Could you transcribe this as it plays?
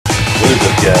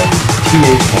guys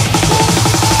TH.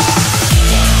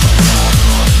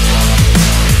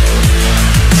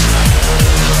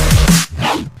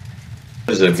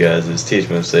 What's up guys, it's TH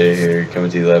here, coming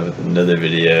to you live with another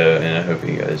video, and I hope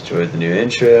you guys enjoyed the new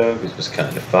intro, because it was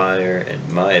kind of fire,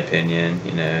 in my opinion.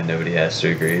 You know, nobody has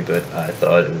to agree, but I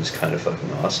thought it was kind of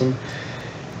fucking awesome.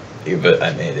 But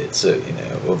I made it, so, you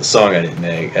know, well, the song I didn't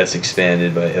make, that's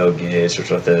expanded by L Gates,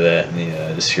 which I'll throw that in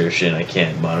the description. I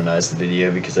can't monetize the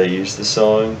video because I used the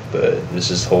song, but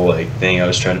this is whole, like, thing I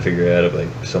was trying to figure out of, like,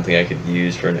 something I could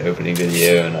use for an opening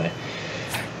video, and I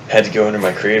had to go into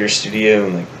my creator studio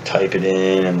and, like, type it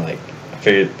in, and, like,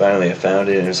 finally I found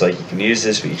it, and it was like, you can use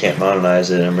this, but you can't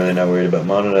monetize it, and I'm really not worried about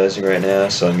monetizing right now,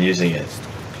 so I'm using it.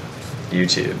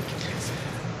 YouTube.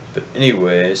 But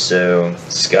anyway, so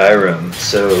Skyrim.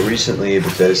 So recently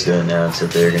Bethesda announced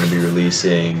that they're going to be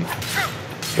releasing,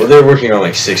 well, they're working on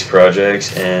like 6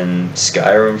 projects, and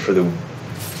Skyrim for the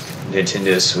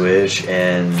Nintendo Switch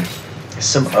and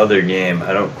some other game,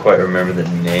 I don't quite remember the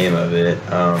name of it.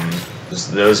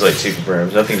 Those like 2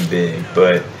 confirmed, nothing big,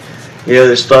 but you know,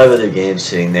 there's 5 other games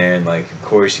sitting there, and like, of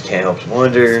course, you can't help but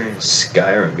wonder, is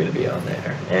Skyrim going to be on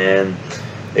there? And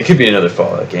it could be another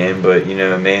Fallout game, but, you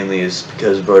know, mainly is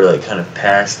because we're, like, kind of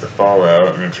past the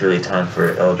Fallout, and it's really time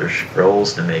for Elder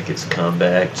Scrolls to make its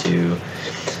comeback to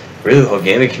really the whole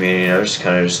gaming community. And I was just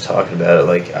kind of talking about it.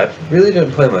 Like, I really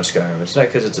didn't play much Skyrim. It's not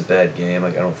because it's a bad game.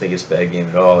 Like, I don't think it's a bad game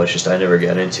at all. It's just I never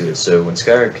got into it. So when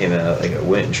Skyrim came out, like, I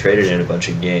went and traded in a bunch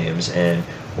of games, and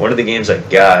one of the games I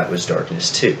got was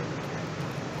Darkness 2.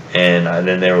 And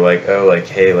then they were like, oh, like,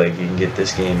 hey, like, you can get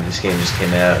this game just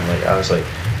came out, and, like, I was like,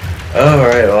 oh,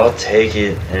 alright, well, I'll take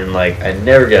it, and, like, I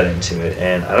never got into it,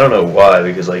 and I don't know why,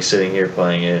 because, like, sitting here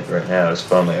playing it right now is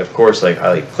fun. Like, of course, like,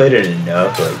 I, like, played it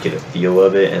enough to, like, get a feel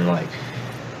of it, and, like,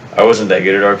 I wasn't that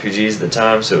good at RPGs at the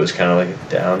time, so it was kind of, like, a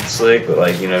down slick, but,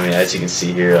 like, you know what I mean, as you can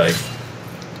see here, like,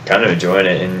 kind of enjoying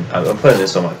it, and I'm playing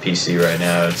this on my PC right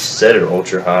now. It's set at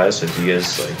ultra high, so if you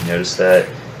guys, like, notice that,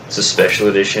 it's a special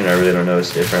edition. I really don't know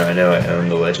what's different. I know I own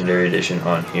the Legendary Edition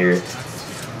on here.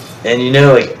 And you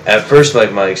know, like, at first,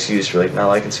 like, my excuse for, like, not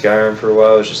liking Skyrim for a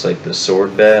while was just, like, the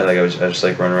sword bat. Like, I just,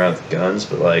 like, running around with guns,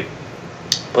 but, like,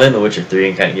 playing The Witcher 3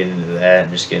 and kind of getting into that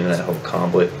and just getting into that whole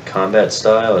combat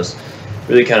style has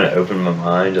really kind of opened my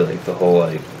mind to, like, the whole,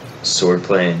 like, sword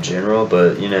play in general.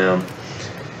 But, you know,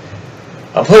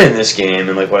 I'm playing this game,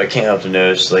 and, like, what I can't help to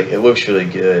notice, like, it looks really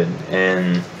good,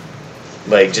 and,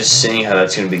 like, just seeing how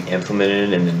that's going to be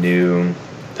implemented in the new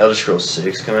Elder Scrolls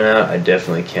 6 coming out, I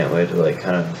definitely can't wait to, like,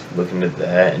 kind of look into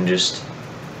that, and just,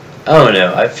 I don't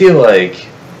know, I feel like,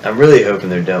 I'm really hoping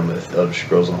they're done with Elder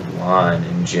Scrolls Online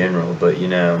in general, but, you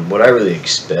know, what I really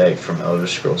expect from Elder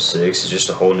Scrolls 6 is just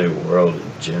a whole new world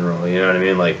in general, you know what I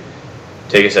mean? Like,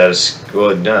 take us out of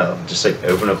school, no, just, like,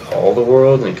 open up all the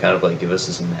world and kind of, like, give us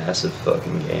this massive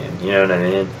fucking game, you know what I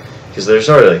mean? Because there's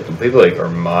already, like, people, like, are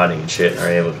modding and shit and are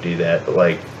able to do that, but,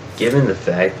 like, given the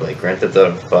fact, like, Grand Theft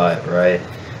Auto 5, right?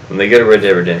 When they go to Red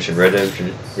Dead Redemption, Grand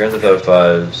Theft Auto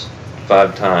 5 is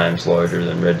 5 times larger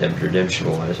than Red Dead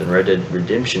Redemption was, and Red Dead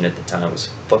Redemption at the time was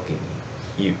fucking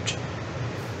huge.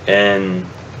 And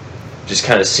just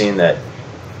kind of seeing that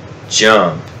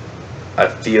jump, I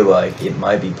feel like it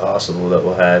might be possible that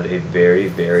we'll have a very,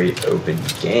 very open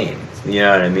game. You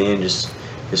know what I mean? Just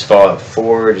Fallout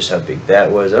 4, just how big that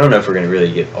was. I don't know if we're going to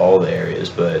really get all the areas,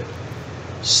 but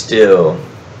still,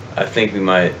 I think we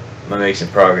might make some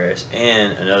progress.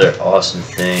 And another awesome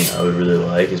thing I would really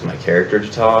like is my character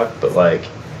to talk, but, like,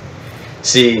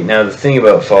 see, now the thing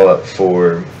about Fallout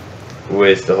 4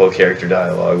 with the whole character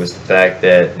dialogue was the fact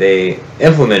that they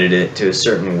implemented it to a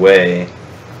certain way,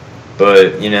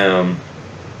 but, you know,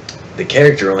 the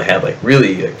character only had, like,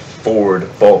 really, like, 4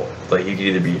 default. Like, you could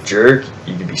either be a jerk,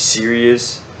 you could be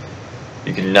serious,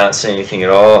 you could not say anything at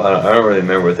all. I don't really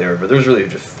remember what they were, but there was really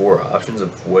just 4 options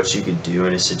of what you could do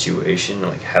in a situation,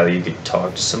 like how you could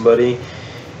talk to somebody.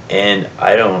 And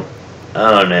I don't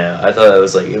know. I thought it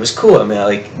was, like, it was cool. I mean,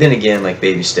 like, then again, like,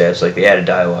 baby steps, like, they added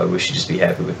dialogue. We should just be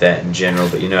happy with that in general.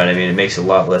 But you know what I mean? It makes a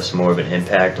lot less more of an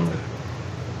impact on, like,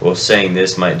 well, saying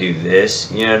this might do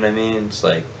this. You know what I mean? It's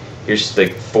like, here's just,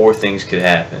 like, 4 things could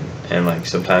happen, and, like,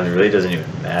 sometimes it really doesn't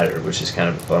even matter, which is kind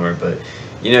of a bummer. But,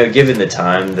 you know, given the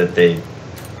time that they're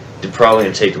probably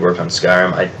going to take to work on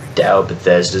Skyrim, I doubt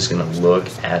Bethesda's going to look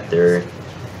at their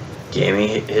gaming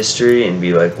history and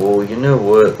be like, well, you know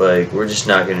what, like, we're just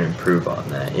not going to improve on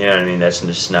that. You know what I mean? That's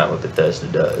just not what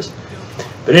Bethesda does.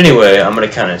 But anyway, I'm going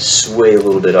to kind of sway a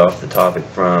little bit off the topic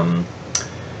from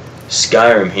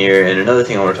Skyrim here, and another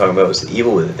thing I want to talk about was the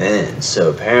Evil Within. So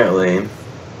apparently,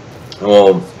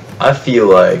 well, I feel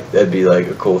like that'd be, like,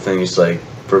 a cool thing, just, like,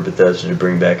 for Bethesda to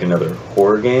bring back another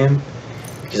horror game.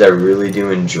 because I really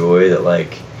do enjoy that.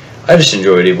 Like, I just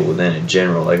enjoyed Evil Within in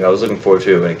general. Like, I was looking forward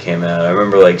to it when it came out. I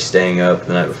remember like staying up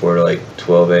the night before to like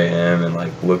 12 a.m. and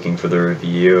like looking for the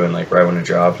review, and like right when it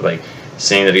dropped, like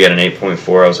seeing that it got an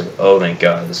 8.4, I was like, oh, thank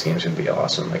God, this game's gonna be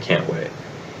awesome. I can't wait.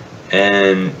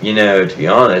 And, you know, to be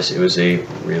honest, it was a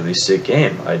really sick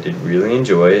game. I did really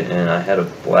enjoy it, and I had a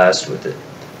blast with it.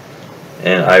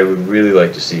 And I would really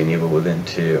like to see an Evil Within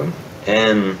 2.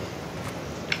 And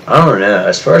I don't know,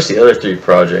 as far as the other 3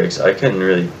 projects, I couldn't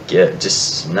really get,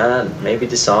 just not, maybe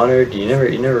Dishonored. You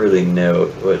never really know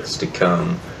what's to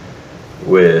come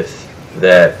with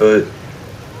that. But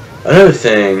another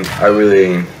thing I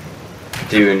really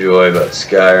do enjoy about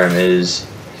Skyrim is,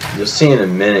 you'll see in a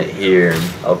minute here,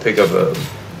 I'll pick up a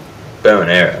bow and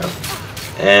arrow,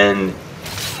 and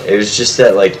it was just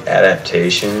that like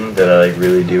adaptation that I like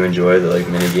really do enjoy, that like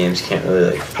mini games can't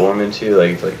really like form into.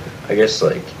 Like I guess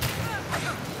like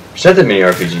there's not that many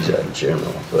RPGs out in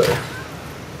general, but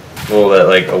well, that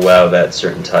like allow that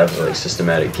certain type of like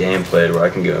systematic gameplay where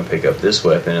I can go and pick up this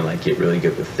weapon and like get really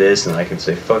good with this, and I can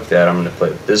say fuck that, I'm gonna play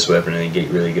with this weapon and then get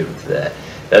really good with that.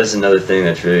 That is another thing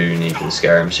that's really unique to the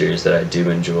Skyrim series that I do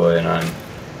enjoy, and I'm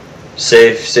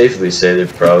safely say they're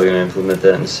probably going to implement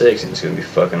that in 6, and it's going to be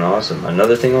fucking awesome.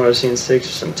 Another thing I want to see in 6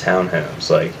 is some townhomes.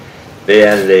 Like, they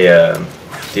added a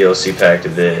DLC pack to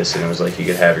this, and it was like you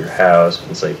could have your house.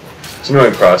 It's like, it's an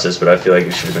annoying process, but I feel like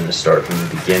it should have been a start from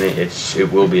the beginning.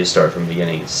 It will be a start from the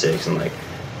beginning in 6, and like,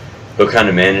 they'll kind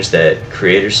of manage that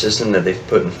creator system that they've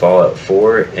put in Fallout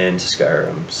 4 into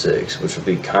Skyrim 6, which will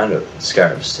be kind of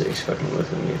Skyrim 6, fucking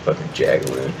look at me, fucking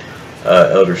Jagaloon,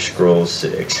 Elder Scrolls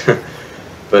 6.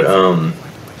 But,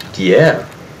 yeah,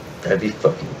 that'd be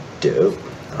fucking dope.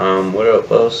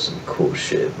 What else? Some cool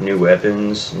shit. New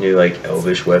weapons, new, like,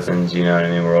 elvish weapons, you know what I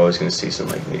mean? We're always gonna see some,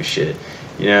 like, new shit.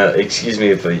 You know, excuse me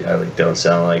if I like, don't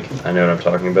sound like I know what I'm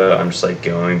talking about. I'm just, like,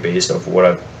 going based off what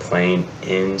I've played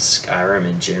in Skyrim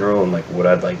in general and, like, what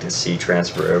I'd like to see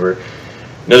transfer over.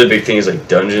 Another big thing is, like,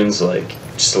 dungeons, like,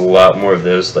 just a lot more of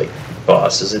those, like,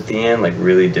 bosses at the end, like,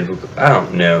 really difficult. I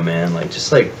don't know, man. Like,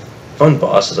 just, like, fun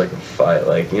bosses I can fight,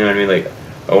 like, you know what I mean? Like,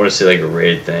 I want to say like a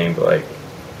raid thing, but like,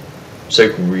 it's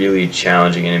like really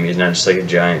challenging enemies, not just like a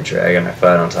giant dragon I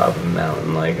fight on top of a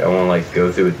mountain. Like, I want to like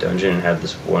go through a dungeon and have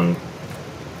this one.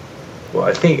 Well,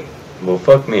 I think, well,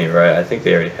 fuck me, right? I think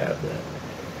they already have that.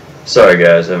 Sorry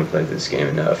guys, I haven't played this game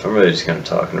enough. I'm really just kind of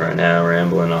talking right now,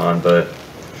 rambling on, but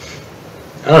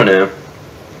I don't know.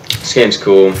 This game's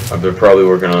cool. They're probably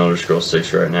working on Elder Scrolls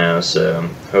 6 right now, so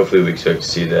hopefully we expect to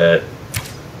see that.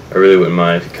 I really wouldn't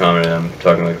mind if you commented. I'm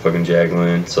talking like a fucking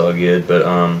Jagaloon. It's all good. But,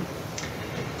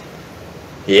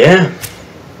 yeah.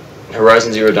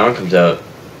 Horizon Zero Dawn comes out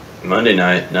Monday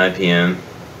night, 9 p.m.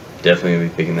 Definitely going to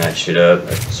be picking that shit up.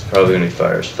 It's probably going to be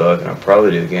fire as fuck. And I'll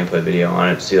probably do a gameplay video on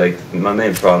it. See, like, my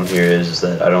main problem here is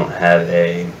that I don't have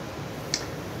a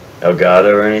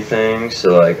Elgato or anything.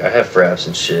 So, like, I have fraps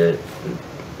and shit.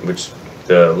 Which,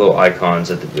 the little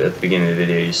icons at the beginning of the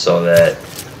video, you saw that.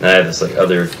 And I have this like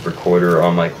other recorder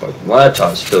on my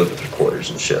laptop's filled with recorders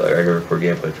and shit. Like, I can record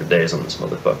gameplay for days on this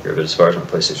motherfucker. But as far as my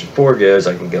PlayStation 4 goes,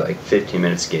 I can get like 15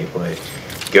 minutes gameplay,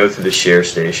 go through the share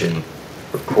station,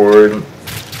 record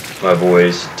my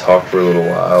voice, talk for a little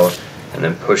while, and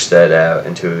then push that out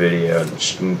into a video and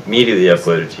just immediately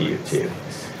upload it to YouTube.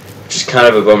 Which is kind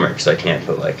of a bummer because I can't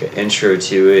put like an intro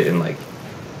to it, and like,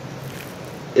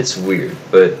 it's weird.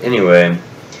 But anyway.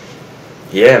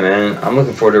 Yeah, man, I'm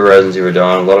looking forward to Horizon Zero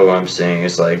Dawn. A lot of what I'm saying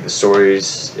is like the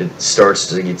stories. It starts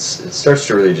to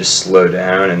really just slow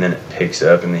down, and then it picks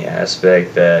up in the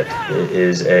aspect that it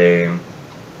is a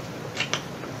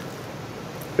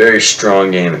very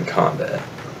strong game in combat,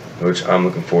 which I'm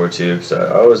looking forward to because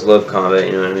I always love combat.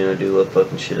 You know what I mean? I do love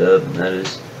fucking shit up, and that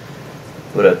is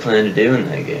what I plan to do in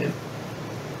that game.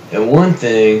 And one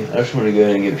thing, I just want to go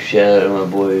ahead and give a shout out to my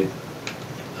boy.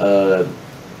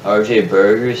 RJ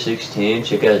Burger 16,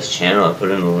 check out his channel. I'll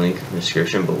put in the link in the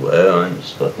description below, and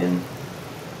just fucking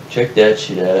check that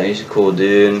shit out. He's a cool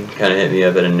dude. Kind of hit me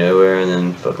up out of nowhere, and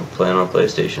then fucking playing on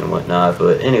PlayStation and whatnot.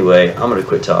 But anyway, I'm gonna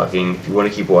quit talking. If you want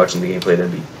to keep watching the gameplay,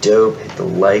 that'd be dope. Hit the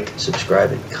like,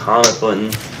 subscribe, and comment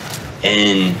button.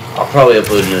 And I'll probably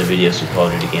upload another video, some Call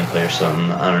of Duty gameplay or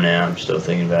something. I don't know. I'm still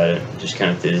thinking about it. Just kind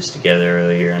of threw this together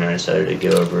earlier, and I decided to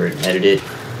go over it and edit it.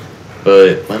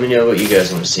 But let me know what you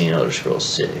guys want to see in Elder Scrolls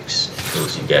 6,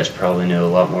 because you guys probably know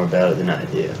a lot more about it than I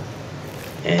do.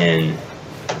 And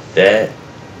that,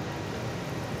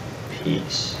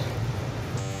 peace.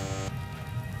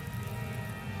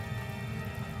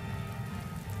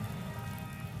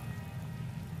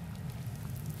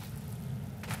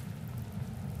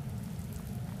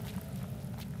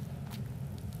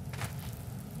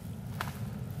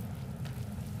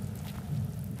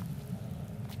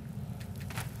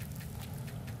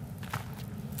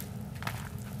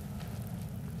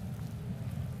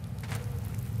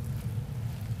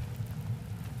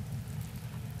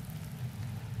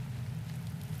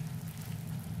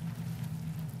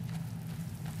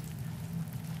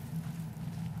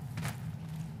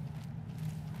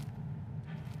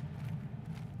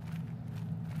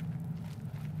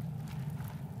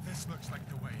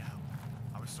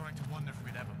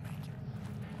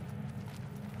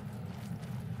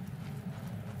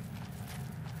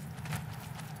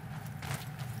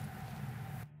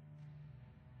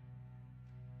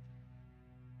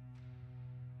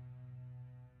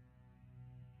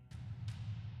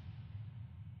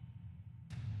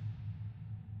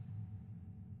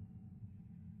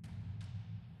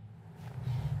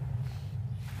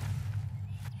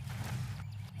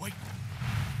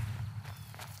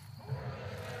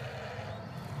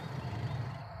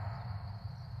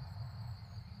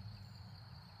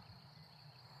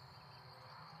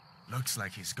 Looks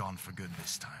like he's gone for good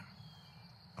this time.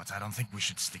 But I don't think we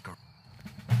should stick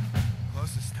around.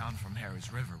 Closest town from here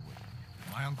is Riverwood.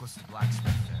 My uncle's the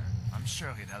blacksmith there. I'm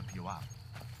sure he'd help you out.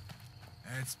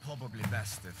 It's probably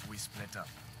best if we split up.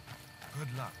 Good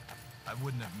luck. I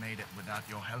wouldn't have made it without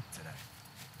your help today.